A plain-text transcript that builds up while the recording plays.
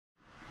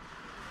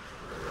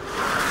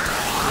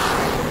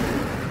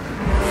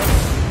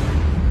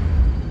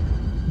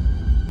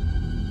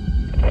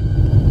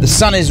The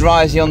sun is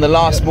rising on the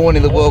last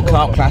morning of the World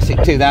Carp Classic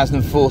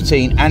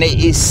 2014, and it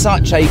is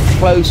such a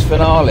close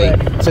finale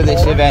to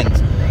this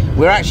event.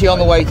 We're actually on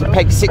the way to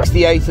peg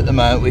 68 at the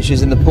moment, which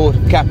is in the port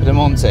of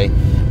Capodimonte.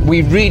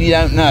 We really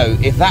don't know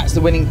if that's the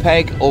winning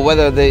peg or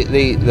whether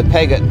the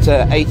peg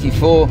at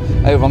 84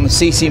 over on the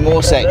CC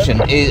Moore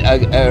section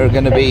are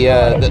going to be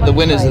the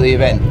winners of the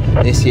event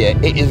this year.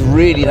 It is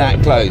really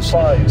that close.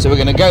 So we're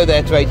going to go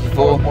there to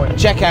 84,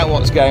 check out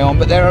what's going on,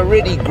 but there are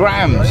really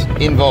grams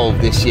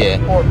involved this year.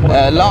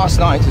 Last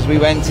night as we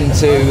went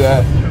into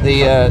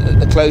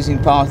the closing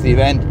part of the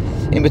event,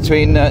 in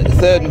between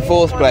third and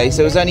fourth place,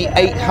 there was only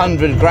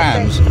 800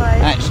 grams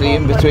actually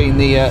in between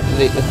the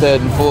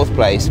third and fourth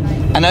place,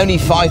 and only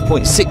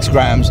 5.6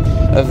 grams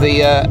of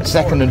the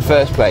second and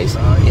first place.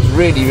 It's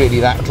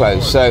really that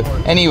close. So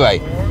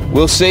anyway,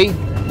 we'll see.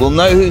 We'll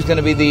know who's going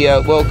to be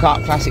the World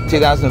Carp Classic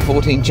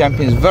 2014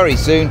 champions very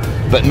soon,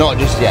 but not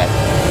just yet.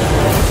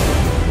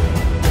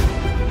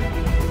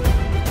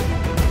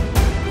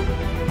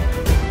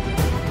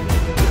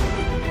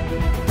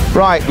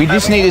 Right, we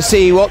just need to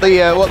see what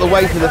the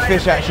weight of the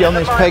fish actually on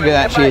this peg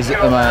actually is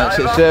at the moment.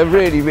 So it's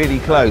really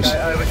close.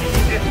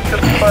 Just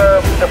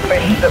confirm the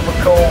fish that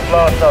were called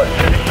last night.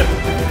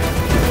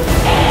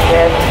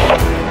 Yes.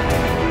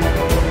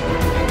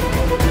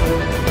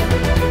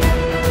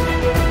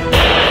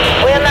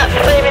 We're not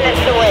 3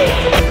 minutes away.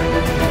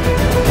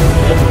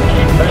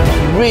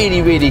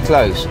 Really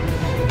close.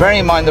 Bearing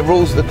in mind the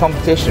rules of the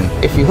competition.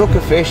 If you hook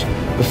a fish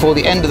before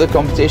the end of the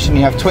competition,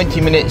 you have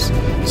 20 minutes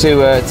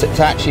to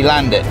actually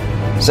land it.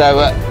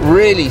 So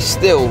really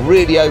still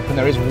really open.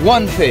 There is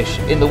one fish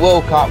in the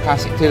World Carp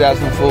Classic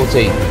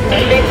 2014.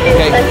 Okay.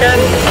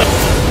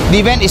 The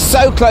event is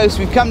so close.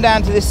 We've come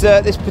down to this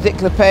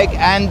particular peg,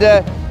 and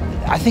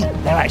I think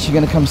they're actually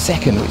going to come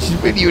second, which is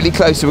really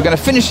close. So we're going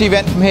to finish the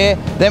event from here,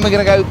 then we're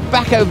going to go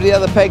back over the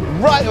other peg,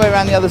 right the way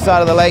around the other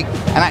side of the lake,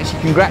 and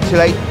actually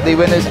congratulate the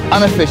winners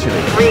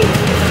unofficially. 3, 2,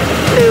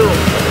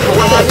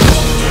 1,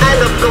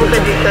 end of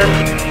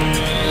competition.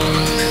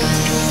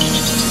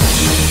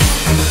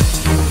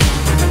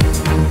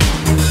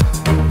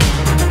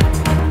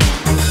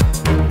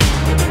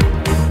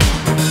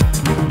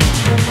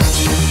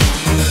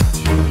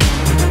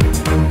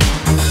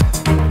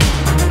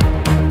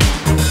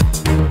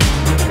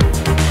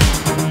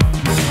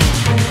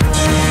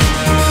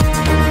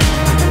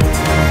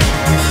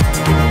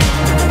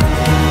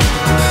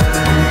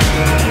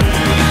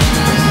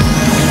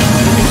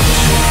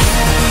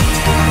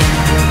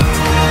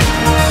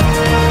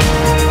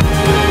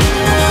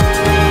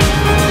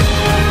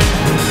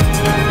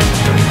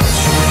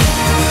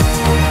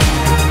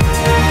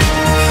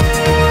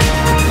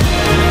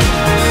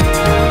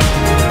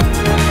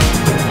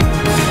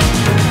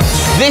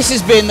 This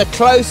has been the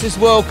closest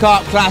World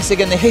Carp Classic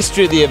in the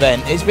history of the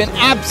event. It's been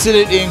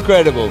absolutely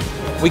incredible.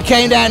 We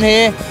came down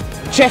here,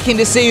 checking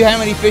to see how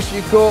many fish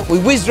we caught. We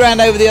whizzed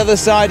around over the other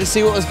side to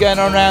see what was going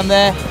on around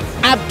there.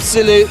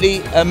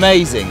 Absolutely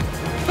amazing.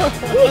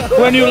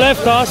 When you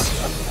left us,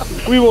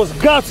 we was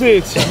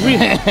gutted. We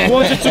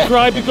wanted to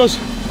cry because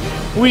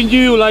we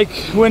knew, like,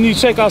 when you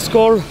check our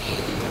score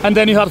and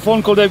then you had a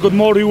phone call that good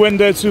morning, you went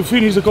there to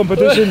finish the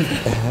competition.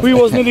 We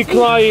was nearly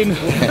crying.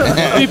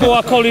 People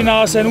are calling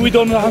us and we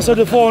don't answer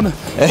the phone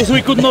because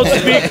we could not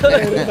speak.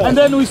 And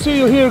then we see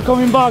you here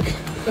coming back,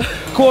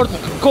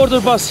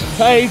 quarter past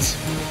 8.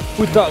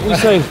 We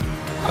say,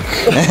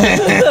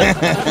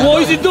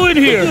 what is he doing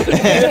here?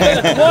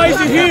 Why is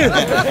he here?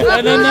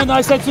 And then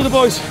I said to the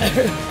boys,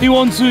 he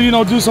wants to, you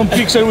know, do some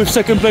picture with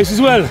second place as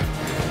well.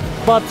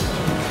 But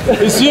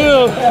it's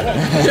you.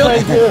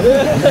 Thank you.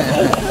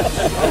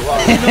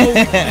 You know,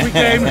 we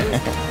came.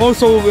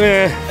 Also,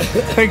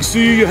 thanks to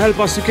you, you helped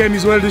us to come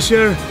as well this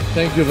year.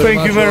 Thank you very much.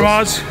 Thank you very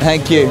much.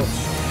 Thank you.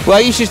 Well,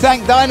 you should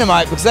thank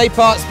Dynamite because they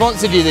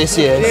part-sponsored you this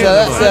year. So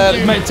that's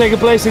take a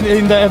place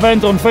in the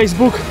event on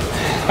Facebook,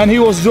 and he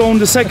was drawn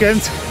the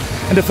second,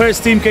 and the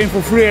first team came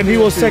for free, and he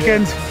was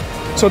second.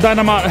 So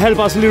Dynamite helped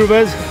us a little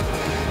bit,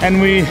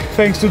 and we,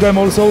 thanks to them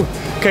also,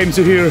 came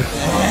to here.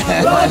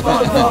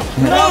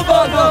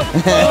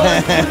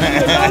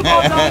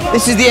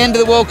 This is the end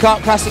of the World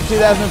Carp Classic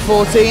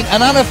 2014,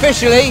 and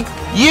unofficially,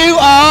 you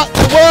are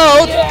the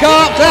World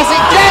Carp Classic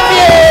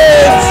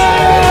champions!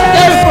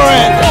 Go for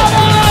it!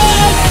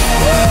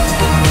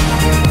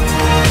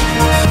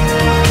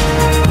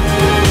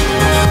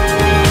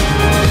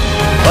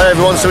 Hi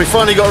everyone, so we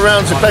finally got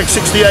around to peg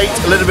 68,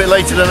 a little bit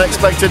later than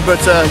expected,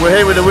 but we're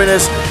here with the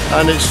winners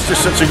and it's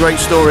just such a great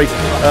story.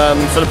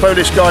 For the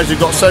Polish guys who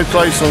got so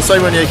close on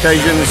so many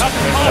occasions,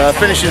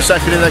 finishing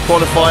second in their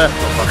qualifier,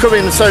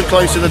 coming so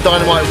close in the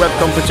Dynamite Web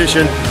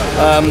competition,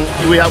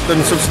 we helped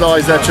them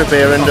subsidise their trip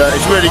here, and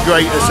it's really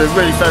great. It's a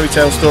really fairy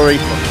tale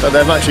story that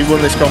they've actually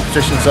won this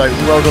competition, so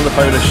well done the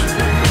Polish.